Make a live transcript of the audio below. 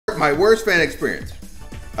my worst fan experience.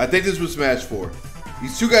 I think this was Smash 4.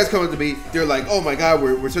 These two guys come up to me. They're like, oh my God,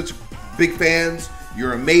 we're such big fans.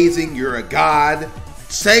 You're amazing. You're a god.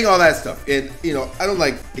 Saying all that stuff. And, you know, I don't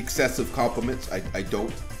like excessive compliments. I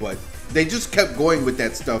don't. But they just kept going with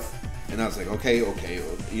that stuff. And I was like, okay.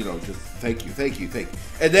 You know, just thank you.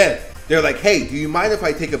 And then they're like, hey, do you mind if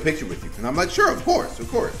I take a picture with you? And I'm like, sure, of course.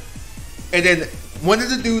 And then one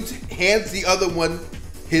of the dudes hands the other one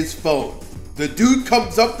his phone. The dude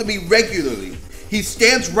comes up to me regularly. He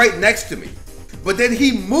stands right next to me. But then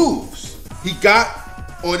he moves. He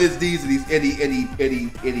got on his knees and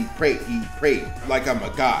he prayed. He prayed like I'm a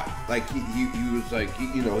god. Like he was like,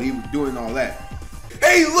 he was doing all that.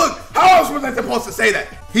 Hey, look, how else was I supposed to say that?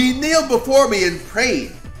 He kneeled before me and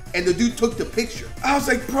prayed, and the dude took the picture. I was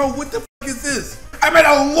like, bro, what the f is this? I'm at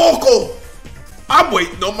a local. I'm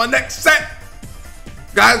waiting on my next set.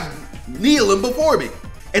 Guys kneeling before me.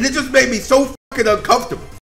 And it just made me so fucking uncomfortable.